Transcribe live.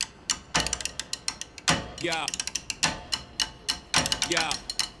Yeah, yeah,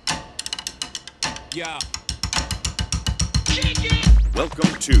 yeah.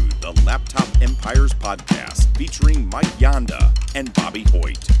 Welcome to the Laptop Empires podcast featuring Mike Yanda and Bobby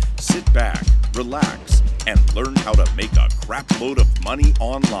Hoyt. Sit back, relax, and learn how to make a crap load of money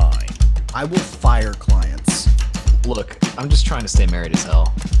online. I will fire clients. Look, I'm just trying to stay married as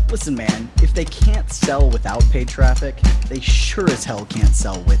hell. Listen, man, if they can't sell without paid traffic, they sure as hell can't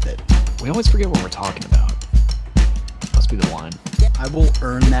sell with it. We always forget what we're talking about. Must be the wine. I will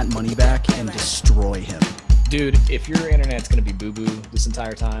earn that money back and destroy him. Dude, if your internet's going to be boo-boo this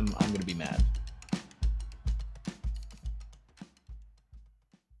entire time, I'm going to be mad.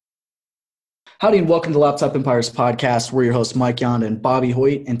 Howdy and welcome to Laptop Empires podcast. We're your hosts, Mike Yanda and Bobby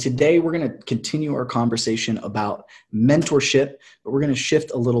Hoyt. And today we're going to continue our conversation about mentorship, but we're going to shift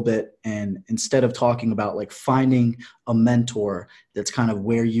a little bit. And instead of talking about like finding a mentor that's kind of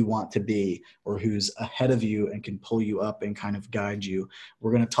where you want to be or who's ahead of you and can pull you up and kind of guide you, we're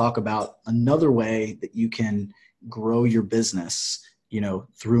going to talk about another way that you can grow your business,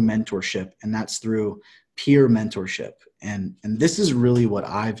 through mentorship. And that's through peer mentorship. And this is really what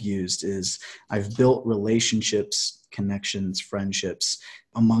I've used is I've built relationships, connections, friendships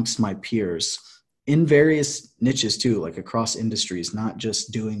amongst my peers in various niches too, like across industries, not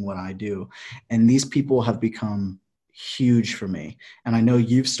just doing what I do. And these people have become huge for me. And I know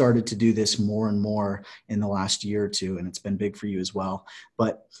you've started to do this more and more in the last year or two, and it's been big for you as well.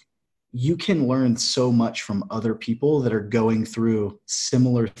 But you can learn so much from other people that are going through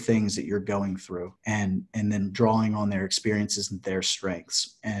similar things that you're going through and then drawing on their experiences and their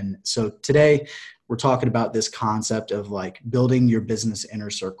strengths. And so today we're talking about this concept of like building your business inner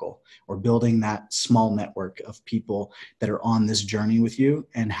circle or building that small network of people that are on this journey with you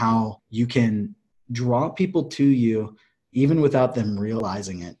and how you can draw people to you even without them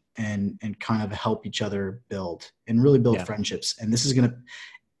realizing it and kind of help each other build and really build friendships. And this is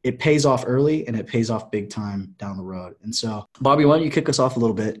it pays off early and it pays off big time down the road. And so, Bobby, why don't you kick us off a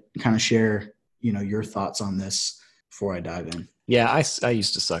little bit and kind of share, your thoughts on this before I dive in? Yeah, I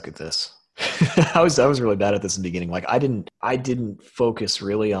used to suck at this. I was really bad at this in the beginning. Like I didn't focus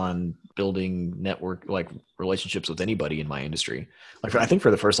really on building network like relationships with anybody in my industry. Like I think for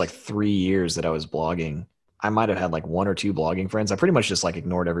the first like 3 years that I was blogging, I might have had like 1 or 2 blogging friends. I pretty much just like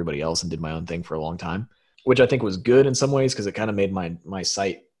ignored everybody else and did my own thing for a long time, which I think was good in some ways because it kind of made my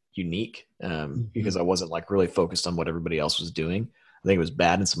site unique because I wasn't like really focused on what everybody else was doing. I think it was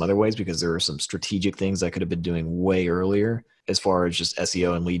bad in some other ways because there were some strategic things I could have been doing way earlier as far as just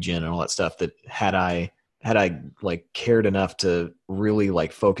SEO and lead gen and all that stuff that had I like cared enough to really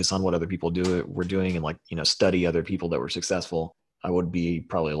like focus on what other people were doing and like, study other people that were successful, I would be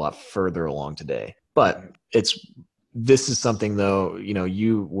probably a lot further along today. But this is something though,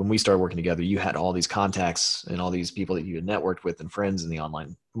 when we started working together, you had all these contacts and all these people that you had networked with and friends in the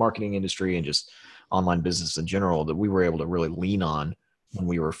online marketing industry and just online business in general that we were able to really lean on when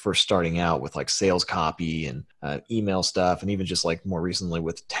we were first starting out with like sales copy and email stuff. And even just like more recently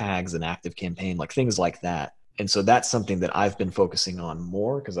with tags and active campaign, like things like that. And so that's something that I've been focusing on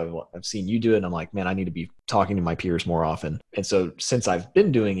more because I've seen you do it. And I'm like, man, I need to be talking to my peers more often. And so since I've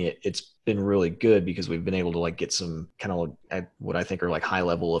been doing it, it's been really good because we've been able to like get some kind of what I think are like high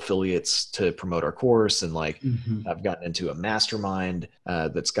level affiliates to promote our course. And like I've gotten into a mastermind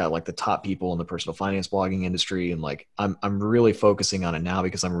that's got like the top people in the personal finance blogging industry. And like I'm really focusing on it now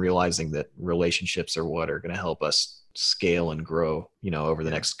because I'm realizing that relationships are what are going to help us scale and grow, over the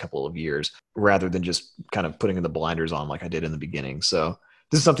next couple of years, rather than just kind of putting the blinders on like I did in the beginning. So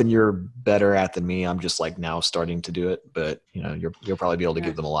this is something you're better at than me. I'm just like now starting to do it, but you'll probably be able to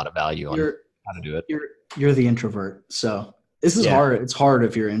give them a lot of value on how to do it. You're the introvert. So this is hard. It's hard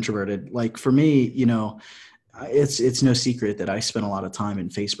if you're introverted. Like for me, it's no secret that I spent a lot of time in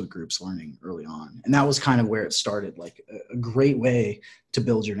Facebook groups learning early on. And that was kind of where it started. Like a great way to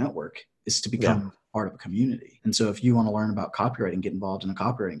build your network is to become part of a community. And so if you want to learn about copywriting, get involved in a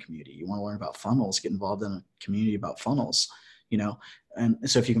copywriting community. You want to learn about funnels, get involved in a community about funnels, And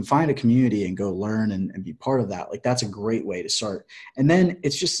so if you can find a community and go learn and be part of that, like that's a great way to start. And then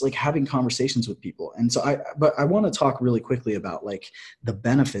it's just like having conversations with people. And so I want to talk really quickly about like the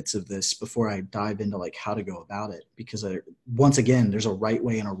benefits of this before I dive into like how to go about it, because once again, there's a right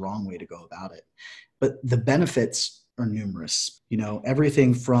way and a wrong way to go about it. But the benefits are numerous,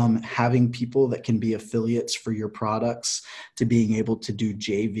 everything from having people that can be affiliates for your products to being able to do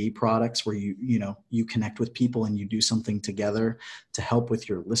JV products where you connect with people and you do something together to help with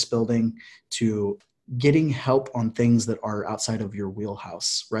your list building, to getting help on things that are outside of your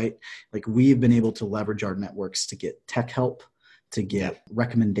wheelhouse, right? Like we've been able to leverage our networks to get tech help, to get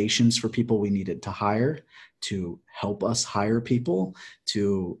recommendations for people we needed to hire, to help us hire people,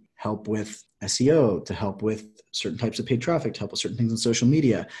 to help with SEO, to help with certain types of paid traffic, to help with certain things on social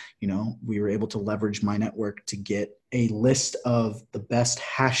media. We were able to leverage my network to get a list of the best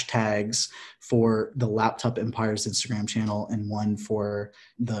hashtags for the Laptop Empires Instagram channel and one for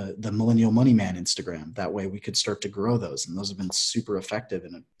the Millennial Money Man Instagram. That way we could start to grow those. And those have been super effective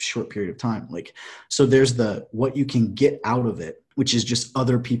in a short period of time. So there's what you can get out of it, which is just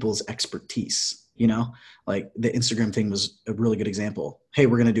other people's expertise. Like the Instagram thing was a really good example. Hey,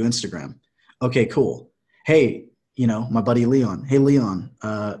 we're going to do Instagram. Okay, cool. Hey, my buddy Leon. Hey, Leon,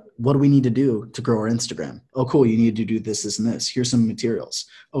 what do we need to do to grow our Instagram? Oh, cool. You need to do this, this, and this. Here's some materials.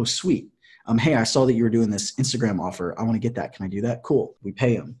 Oh, sweet. Hey, I saw that you were doing this Instagram offer. I want to get that. Can I do that? Cool. We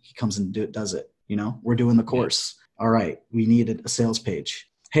pay him. He comes and does it. We're doing the course. All right. We needed a sales page.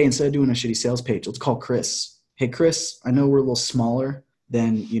 Hey, instead of doing a shitty sales page, let's call Chris. Hey, Chris, I know we're a little smaller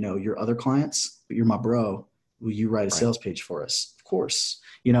than, your other clients, but you're my bro. Will you write a sales page for us? Of course.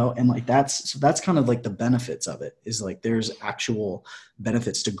 And that's kind of like the benefits of it is like, there's actual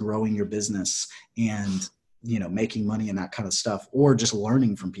benefits to growing your business and, making money and that kind of stuff, or just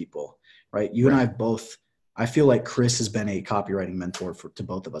learning from people, right? You and I both, I feel like Chris has been a copywriting mentor to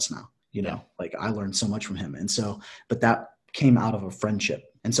both of us now, like I learned so much from him. And so, but that came out of a friendship.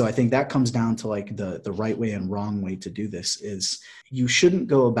 And so I think that comes down to like the right way and wrong way to do this is you shouldn't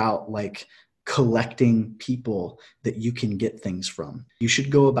go about like collecting people that you can get things from. You should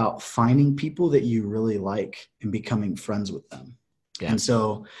go about finding people that you really like and becoming friends with them. Yeah. And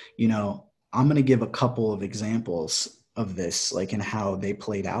so, I'm going to give a couple of examples of this, like in how they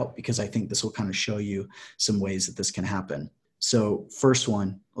played out, because I think this will kind of show you some ways that this can happen. So first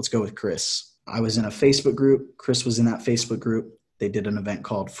one, let's go with Chris. I was in a Facebook group. Chris was in that Facebook group. They did an event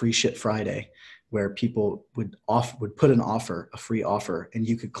called Free Shit Friday, where people would put a free offer, and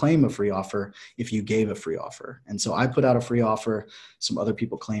you could claim a free offer if you gave a free offer. And so I put out a free offer. Some other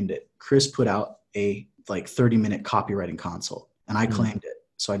people claimed it. Chris put out a 30-minute copywriting consult, and I claimed it.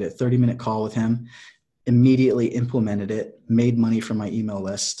 So I did a 30-minute call with him, immediately implemented it, made money from my email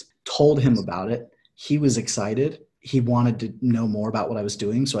list, told him about it. He was excited. He wanted to know more about what I was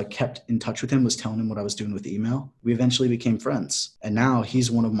doing. So I kept in touch with him, was telling him what I was doing with email. We eventually became friends. And now he's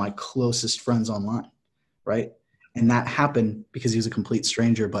one of my closest friends online, right? And that happened because he was a complete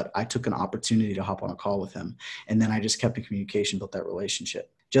stranger, but I took an opportunity to hop on a call with him. And then I just kept in communication, built that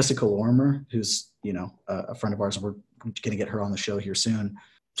relationship. Jessica Lorimer, who's, a friend of ours, we're going to get her on the show here soon,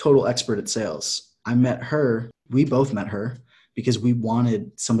 total expert at sales. I met her. We both met her because we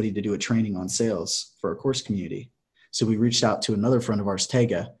wanted somebody to do a training on sales for our course community. So we reached out to another friend of ours,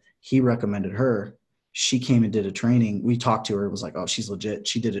 Tega. He recommended her. She came and did a training. We talked to her. It was like, oh, she's legit.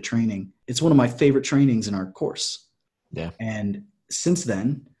 She did a training. It's one of my favorite trainings in our course. Yeah. And since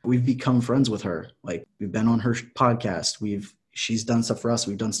then, we've become friends with her. Like we've been on her podcast. She's done stuff for us.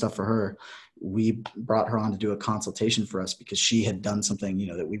 We've done stuff for her. We brought her on to do a consultation for us because she had done something,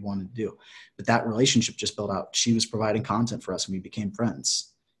 that we wanted to do. But that relationship just built out. She was providing content for us and we became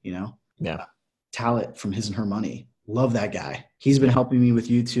friends, Yeah. Talent from His and Her Money. Love that guy. He's been helping me with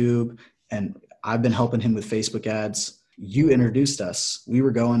YouTube and I've been helping him with Facebook ads. You introduced us. We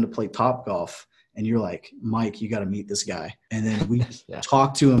were going to play Topgolf and you're like, Mike, you got to meet this guy. And then we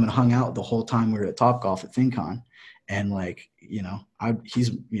talked to him and hung out the whole time we were at Topgolf at FinCon. And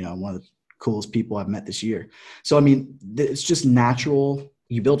he's, one of the coolest people I've met this year. So, it's just natural.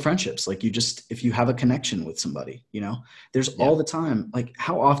 You build friendships. Like if you have a connection with somebody, there's all the time, like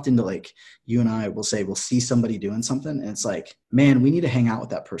how often do you and I will say, we'll see somebody doing something and it's like, man, we need to hang out with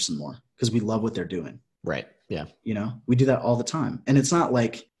that person more because we love what they're doing. Right. Yeah. We do that all the time. And it's not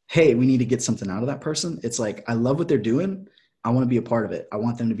like, hey, we need to get something out of that person. It's like, I love what they're doing. I want to be a part of it. I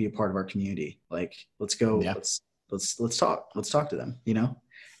want them to be a part of our community. Like, let's go. Yeah. Let's talk. Let's talk to them,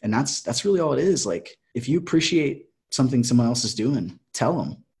 and that's really all it is. Like if you appreciate something someone else is doing, tell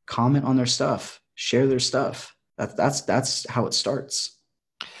them, comment on their stuff, share their stuff. That's how it starts.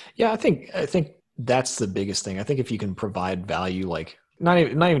 Yeah. I think that's the biggest thing. I think if you can provide value, like not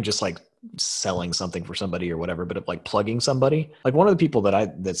even just like selling something for somebody or whatever, but like plugging somebody, like one of the people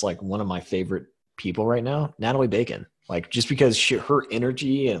that's like one of my favorite people right now, Natalie Bacon. Like just because her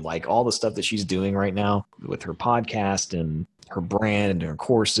energy and like all the stuff that she's doing right now with her podcast and her brand and her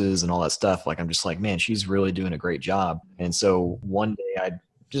courses and all that stuff, like I'm just like, man, she's really doing a great job. And so one day I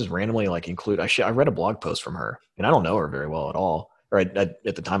just randomly like I read a blog post from her and I don't know her very well at all. Or at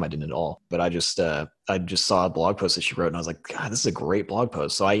the time I didn't at all, but I just saw a blog post that she wrote and I was like, God, this is a great blog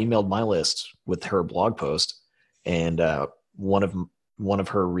post. So I emailed my list with her blog post and one of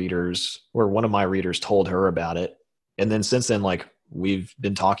her readers or one of my readers told her about it. And then since then, like we've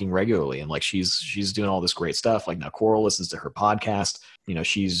been talking regularly, and like she's doing all this great stuff. Like now Coral listens to her podcast. You know,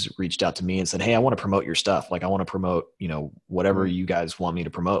 she's reached out to me and said, "Hey, I want to promote your stuff. Like I want to promote, you know, whatever you guys want me to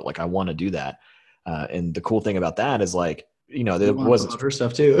promote. Like I want to do that." And the cool thing about that is like, you know, there wasn't her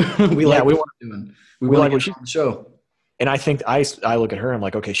stuff too. we yeah, like we what want she's doing. we want like to what get she her on the show. and I think I look at her and I'm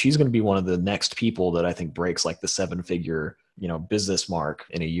like, okay, she's going to be one of the next people that I think breaks like the 7-figure, you know, business mark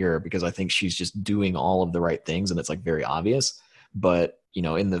in a year, because I think she's just doing all of the right things and it's like very obvious. But, you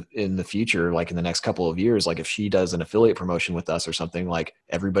know, in the future, like in the next couple of years, like if she does an affiliate promotion with us or something, like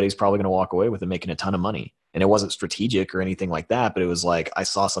everybody's probably going to walk away with it making a ton of money. And it wasn't strategic or anything like that, but it was like I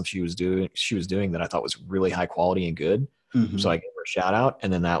saw something she was doing that I thought was really high quality and good. Mm-hmm. So I gave her a shout out,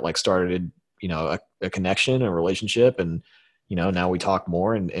 and then that like started, you know, a connection, a relationship. And, you know, now we talk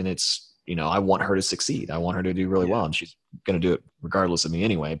more, and it's, you know, I want her to succeed. I want her to do really well, and she's going to do it regardless of me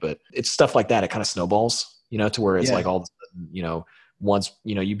anyway. But it's stuff like that. It kind of snowballs, you know, to where it's like all of a sudden, you know, once,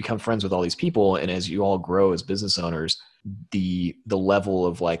 you know, you become friends with all these people, and as you all grow as business owners, the level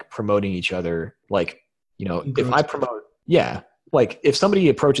of like promoting each other, like, you know, if I promote, like if somebody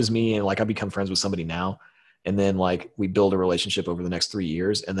approaches me and like I become friends with somebody now, and then like we build a relationship over the next 3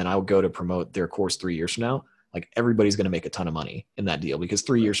 years, and then I'll go to promote their course 3 years from now, like everybody's going to make a ton of money in that deal, because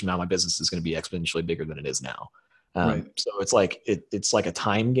 3 years from now, my business is going to be exponentially bigger than it is now. So it's like, it's like a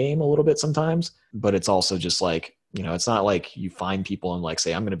time game a little bit sometimes, but it's also just like, you know, it's not like you find people and like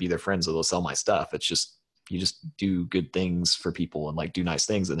say, I'm going to be their friend, so they'll sell my stuff. It's just, you just do good things for people and like do nice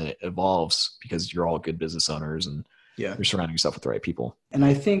things. And then it evolves because you're all good business owners and you're surrounding yourself with the right people. And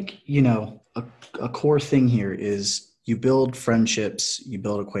I think, you know, a core thing here is you build friendships, you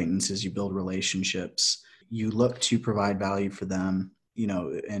build acquaintances, you build relationships, you look to provide value for them, you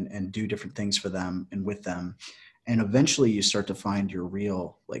know, and do different things for them and with them. And eventually you start to find your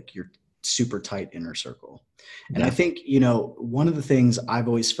real, like your super tight inner circle. And I think, you know, one of the things I've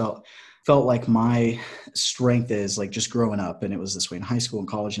always felt like my strength is like just growing up, and it was this way in high school and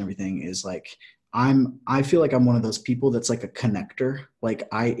college and everything, is like I feel like I'm one of those people that's like a connector. Like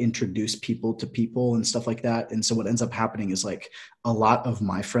I introduce people to people and stuff like that. And so what ends up happening is like a lot of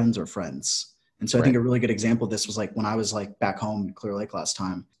my friends are friends. And so I think a really good example of this was like when I was like back home in Clear Lake last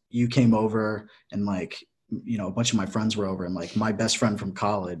time, you came over and like, you know, a bunch of my friends were over, and like my best friend from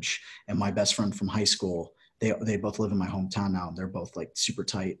college and my best friend from high school, they both live in my hometown now. And they're both like super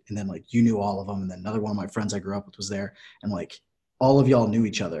tight. And then like you knew all of them. And then another one of my friends I grew up with was there. And like all of y'all knew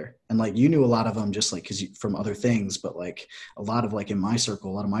each other, and like you knew a lot of them just like because from other things, but like a lot of like in my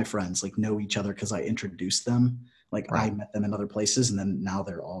circle, a lot of my friends like know each other because I introduced them. Like I met them in other places, and then now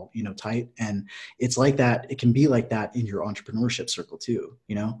they're all, you know, tight. And it's like that. It can be like that in your entrepreneurship circle too.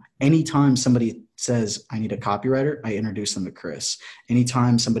 You know, anytime somebody says, I need a copywriter, I introduce them to Chris.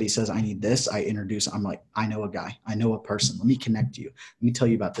 Anytime somebody says, I need this, I'm like, I know a guy, I know a person. Let me connect you. Let me tell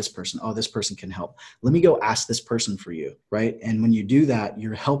you about this person. Oh, this person can help. Let me go ask this person for you. Right. And when you do that,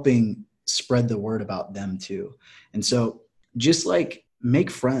 you're helping spread the word about them too. And so just like,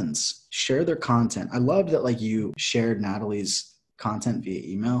 make friends, share their content. I love that like you shared Natalie's content via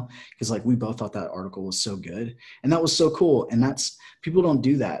email, because like we both thought that article was so good and that was so cool. And that's, people don't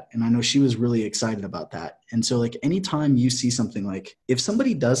do that. And I know she was really excited about that. And so like anytime you see something, like if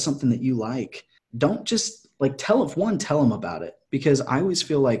somebody does something that you like, don't just like tell them about it, because I always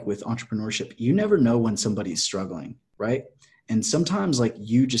feel like with entrepreneurship, you never know when somebody's struggling, right? And sometimes like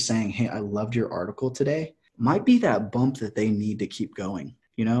you just saying, hey, I loved your article today, might be that bump that they need to keep going,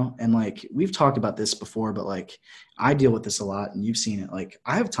 you know? And like, we've talked about this before, but like, I deal with this a lot and you've seen it. Like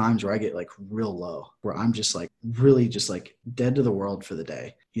I have times where I get like real low, where I'm just like really just like dead to the world for the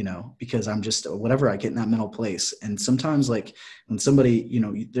day, you know, because I'm just whatever, I get in that mental place. And sometimes like when somebody, you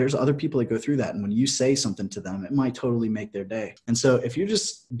know, there's other people that go through that. And when you say something to them, it might totally make their day. And so if you're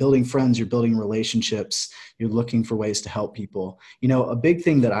just building friends, you're building relationships, you're looking for ways to help people, you know, a big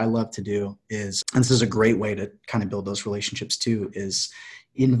thing that I love to do is, and this is a great way to kind of build those relationships too, is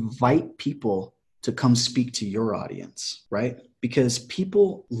invite people to come speak to your audience, right? Because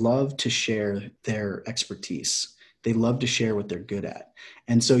people love to share their expertise. They love to share what they're good at.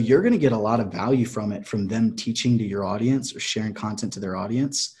 And so you're going to get a lot of value from it, from them teaching to your audience or sharing content to their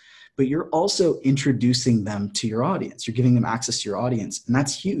audience, but you're also introducing them to your audience. You're giving them access to your audience, and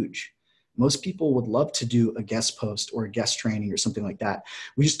that's huge. Most people would love to do a guest post or a guest training or something like that.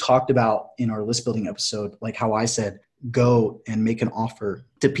 We just talked about in our list building episode, like how I said, go and make an offer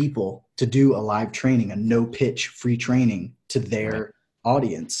to people to do a live training, a no pitch free training to their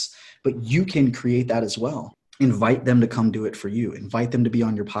audience, but you can create that as well. invite them to come do it for you. Invite them to be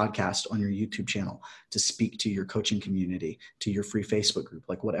on your podcast, on your YouTube channel, to speak to your coaching community, to your free Facebook group,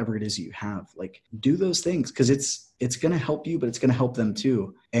 like whatever it is you have. Like, do those things, because it's going to help you, but it's going to help them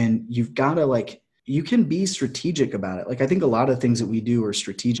too. And you've got to, like, you can be strategic about it. Like, I think a lot of things that we do are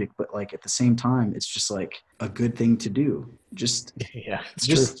strategic, but like at the same time, it's just like a good thing to do. Yeah, it's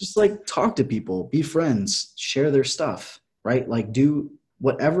true. Just like talk to people, be friends, share their stuff, right? Like, do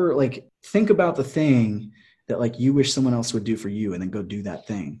whatever, like, think about the thing that like you wish someone else would do for you, and then go do that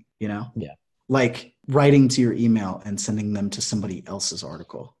thing, you know? Yeah. Like writing to your email and sending them to somebody else's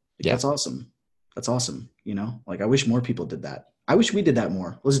article. Like, Yeah. that's awesome. That's awesome. You know, like I wish more people did that. I wish we did that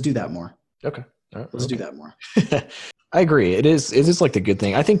more. Let's do that more. Okay. All right. Let's do that more. I agree. It is like the good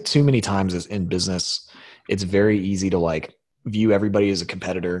thing. I think too many times in business, it's very easy to like view everybody as a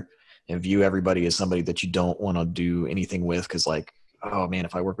competitor and view everybody as somebody that you don't want to do anything with. Cause like, oh man,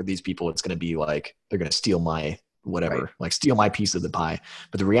 if I work with these people, it's going to be like, they're going to steal my whatever, right. Like steal my piece of the pie.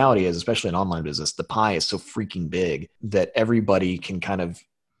 But the reality is, especially in online business, the pie is so freaking big that everybody can kind of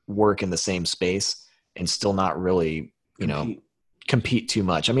work in the same space and still not really, you know, compete too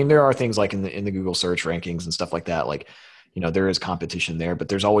much. I mean, there are things like in the Google search rankings and stuff like that. Like, you know, there is competition there, but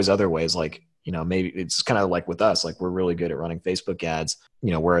there's always other ways. Like, you know, maybe it's kind of like with us, like we're really good at running Facebook ads,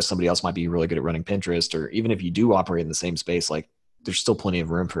 you know, whereas somebody else might be really good at running Pinterest, or even if you do operate in the same space, like there's still plenty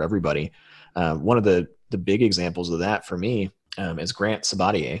of room for everybody. One of the big examples of that for me is Grant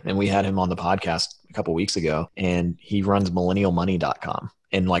Sabatier. And we had him on the podcast a couple of weeks ago, and he runs millennialmoney.com.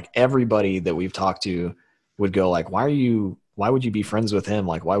 And like everybody that we've talked to would go like, why would you be friends with him?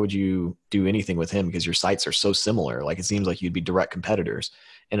 Like, why would you do anything with him? Because your sites are so similar. Like, it seems like you'd be direct competitors.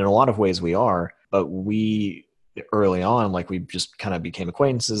 And in a lot of ways we are, but we early on, like we just kind of became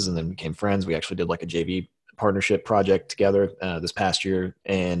acquaintances and then became friends. We actually did like a JV partnership project together this past year.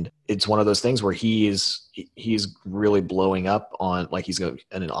 And it's one of those things where he's really blowing up on, like, he's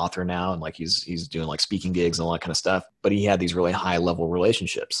an author now, and like he's doing like speaking gigs and all that kind of stuff. But he had these really high level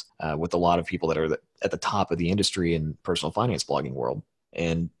relationships with a lot of people that are at the top of the industry in personal finance blogging world.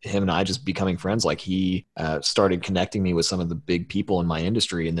 And him and I just becoming friends, like he started connecting me with some of the big people in my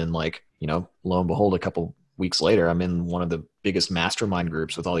industry. And then, like, you know, lo and behold, a couple weeks later, I'm in one of the biggest mastermind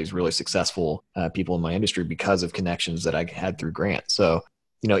groups with all these really successful people in my industry because of connections that I had through Grant. So,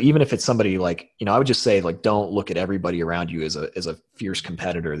 you know, even if it's somebody like, you know, I would just say, like, don't look at everybody around you as a fierce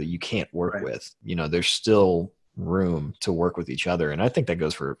competitor that you can't work Right. with. You know, there's still room to work with each other. And I think that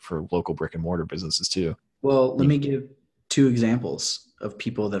goes for local brick and mortar businesses too. Well, let me give 2 examples of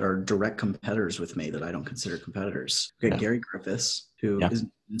people that are direct competitors with me that I don't consider competitors. We got Gary Griffiths, who is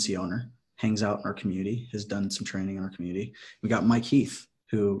an agency owner, hangs out in our community, has done some training in our community. We got Mike Heath,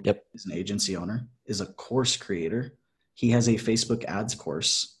 who is an agency owner, is a course creator. He has a Facebook ads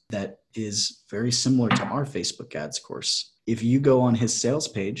course that is very similar to our Facebook ads course. If you go on his sales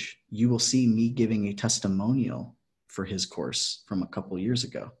page, you will see me giving a testimonial for his course from a couple of years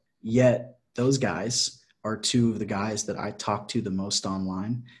ago. Yet those guys are 2 of the guys that I talk to the most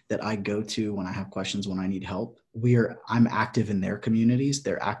online, that I go to when I have questions, when I need help. I'm active in their communities.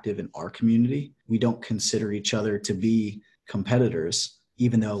 They're active in our community. We don't consider each other to be competitors,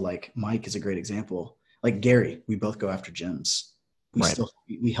 even though, like, Mike is a great example. Like Gary, we both go after gyms.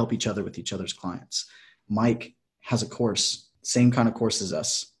 We help each other with each other's clients. Mike has a course, same kind of course as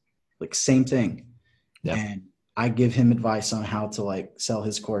us, like same thing. Yeah. And I give him advice on how to like sell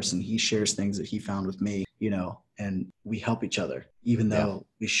his course, and he shares things that he found with me, you know, and we help each other, even though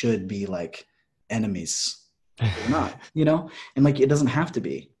we should be like enemies. We're not, you know, and like, it doesn't have to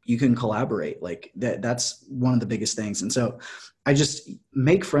be. You can collaborate like that. That's one of the biggest things. And so I just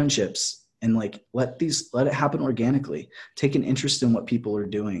make friendships and like, let it happen organically. Take an interest in what people are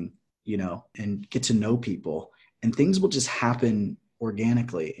doing, you know, and get to know people, and things will just happen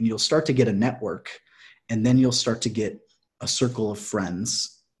organically, and you'll start to get a network. And then you'll start to get a circle of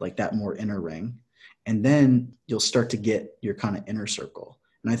friends, like that more inner ring. And then you'll start to get your kind of inner circle.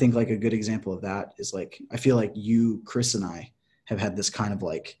 And I think like a good example of that is like, I feel like you, Chris, and I have had this kind of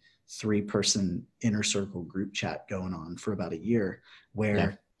like 3-person inner circle group chat going on for about a year,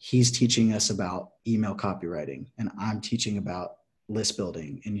 where he's teaching us about email copywriting, and I'm teaching about list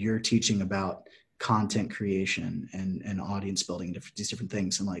building, and you're teaching about content creation and audience building, these different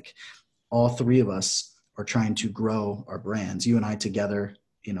things. And like, all 3 of us are trying to grow our brands, you and I together,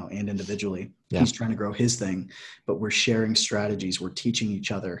 you know, and individually. He's trying to grow his thing, but we're sharing strategies, we're teaching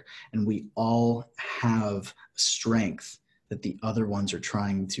each other, and we all have strength that the other ones are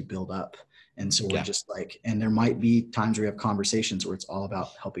trying to build up. And so we're just like, and there might be times where we have conversations where it's all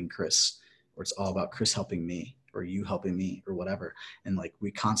about helping Chris, or it's all about Chris helping me, or you helping me, or whatever. And like,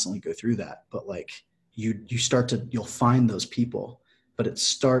 we constantly go through that, but like, you'll find those people, but it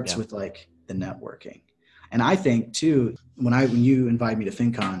starts with like the networking. And I think too, when you invited me to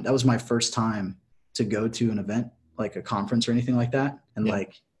FinCon, that was my first time to go to an event, like a conference or anything like that. And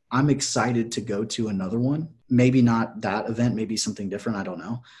like, I'm excited to go to another one. Maybe not that event, maybe something different. I don't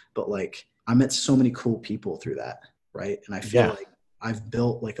know. But like, I met so many cool people through that. Right. And I feel like I've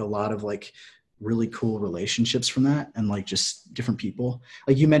built like a lot of like really cool relationships from that, and like just different people.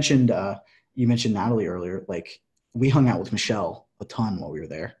 Like you mentioned Natalie earlier. Like, we hung out with Michelle a ton while we were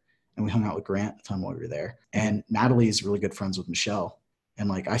there, and we hung out with Grant a ton while we were there. And Natalie is really good friends with Michelle. And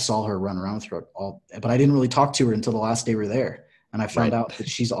like, I saw her run around throughout but I didn't really talk to her until the last day we were there. And I found out that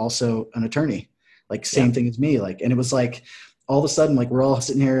she's also an attorney, like same thing as me. Like, and it was like, all of a sudden, like, we're all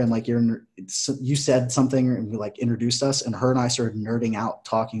sitting here and like, you said something and we like introduced us, and her and I started nerding out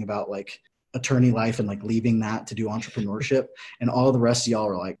talking about like attorney life and like leaving that to do entrepreneurship. And all the rest of y'all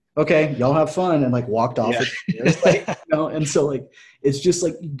were like, okay, y'all have fun, and like walked off. Like, and so like, it's just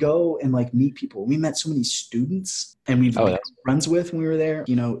like, you go and like meet people. We met so many students, and we've been friends with when we were there,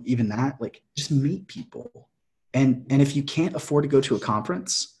 even that, like, just meet people. And if you can't afford to go to a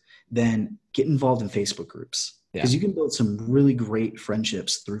conference, then get involved in Facebook groups, because you can build some really great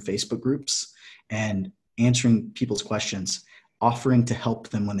friendships through Facebook groups and answering people's questions, offering to help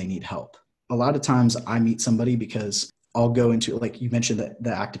them when they need help. A lot of times I meet somebody because I'll go into, like you mentioned,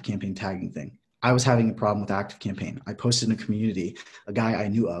 the active campaign tagging thing. I was having a problem with active campaign. I posted in a community, a guy I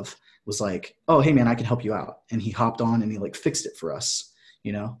knew of was like, oh, hey man, I can help you out. And he hopped on and he like fixed it for us.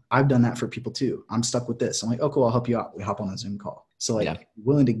 I've done that for people too. I'm stuck with this. I'm like, oh, cool, I'll help you out. We hop on a Zoom call. So like,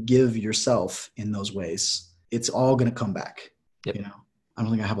 willing to give yourself in those ways, it's all going to come back. I don't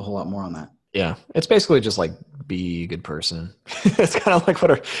think I have a whole lot more on that. Yeah. It's basically just like, be a good person. It's kind of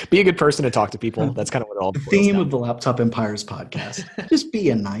like be a good person and talk to people. That's kind of what it all boils theme down. of the Laptop Empires podcast. Just be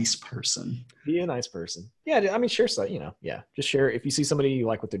a nice person. Be a nice person. Yeah. I mean, share stuff, just share. If you see somebody you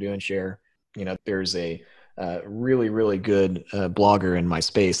like what they're doing, share. There's a really, really good blogger in my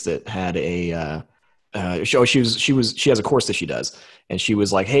space that had she has a course that she does, and she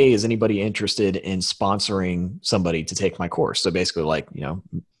was like, hey, is anybody interested in sponsoring somebody to take my course? So basically like,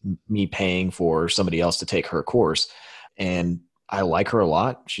 me paying for somebody else to take her course. And I like her a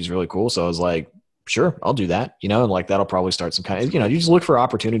lot. She's really cool. So I was like, sure, I'll do that, and like, that'll probably start some kind of, you just look for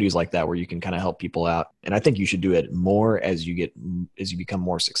opportunities like that where you can kind of help people out. And I think you should do it more as you become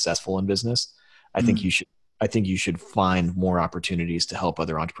more successful in business. I think you should find more opportunities to help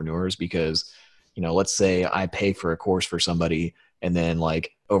other entrepreneurs, because, let's say I pay for a course for somebody, and then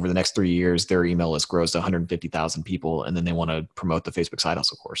like over the next 3 years, their email list grows to 150,000 people, and then they want to promote the Facebook side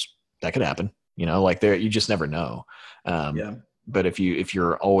hustle course. That could happen, like you just never know. But if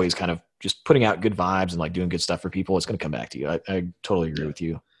you're always kind of just putting out good vibes and like doing good stuff for people, it's going to come back to you. I totally agree with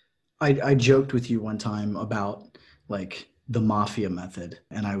you. I joked with you one time about like the mafia method,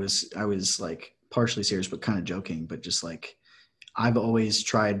 and I was like partially serious, but kind of joking, but just like, I've always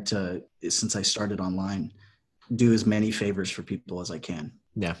tried to, since I started online, do as many favors for people as I can.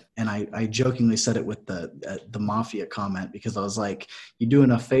 Yeah. And I jokingly said it with the mafia comment, because I was like, you do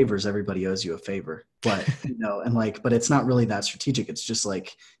enough favors, everybody owes you a favor. But, and like, but it's not really that strategic. It's just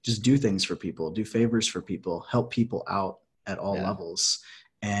like, just do things for people, do favors for people, help people out at all levels.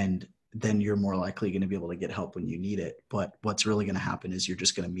 And then you're more likely going to be able to get help when you need it. But what's really going to happen is you're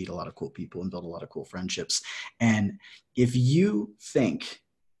just going to meet a lot of cool people and build a lot of cool friendships. And if you think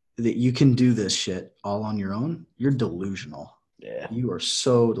that you can do this shit all on your own, you're delusional. Yeah. You are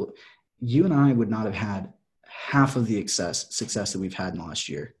you and I would not have had half of the success that we've had in the last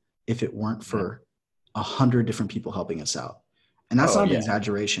year if it weren't for 100 different people helping us out. And that's not an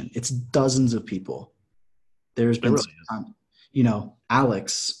exaggeration. It's dozens of people. There's been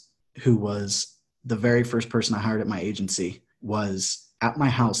Alex, who was the very first person I hired at my agency, was at my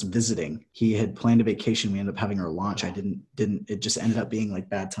house visiting. He had planned a vacation. We ended up having our launch. It just ended up being like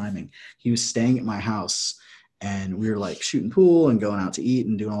bad timing. He was staying at my house, and we were like shooting pool and going out to eat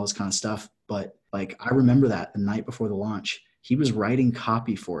and doing all this kind of stuff. But like, I remember that the night before the launch, he was writing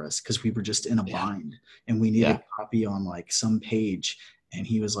copy for us because we were just in a bind and we needed copy on like some page. And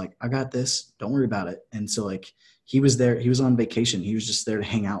he was like, I got this, don't worry about it. And so like, he was there, he was on vacation. He was just there to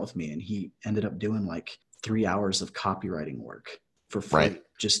hang out with me. And he ended up doing like 3 hours of copywriting work for free,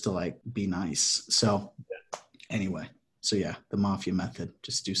 just to like be nice. So anyway, so yeah, the mafia method,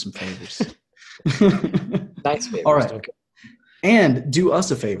 just do some favors. Nice favors. All right. Okay. And do us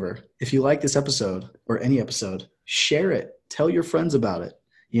a favor. If you like this episode or any episode, share it, tell your friends about it.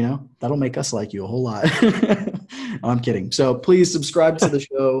 That'll make us like you a whole lot. I'm kidding. So please subscribe to the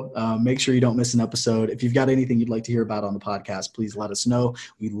show. Make sure you don't miss an episode. If you've got anything you'd like to hear about on the podcast, please let us know.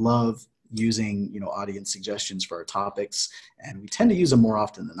 We love using, audience suggestions for our topics. And we tend to use them more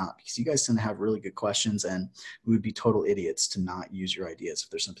often than not because you guys tend to have really good questions, and we would be total idiots to not use your ideas if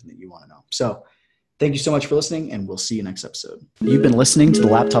there's something that you want to know. So thank you so much for listening, and we'll see you next episode. You've been listening to the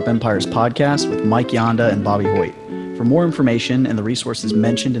Laptop Empires podcast with Mike Yonda and Bobby Hoyt. For more information and the resources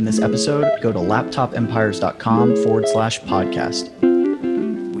mentioned in this episode, go to laptopempires.com/podcast.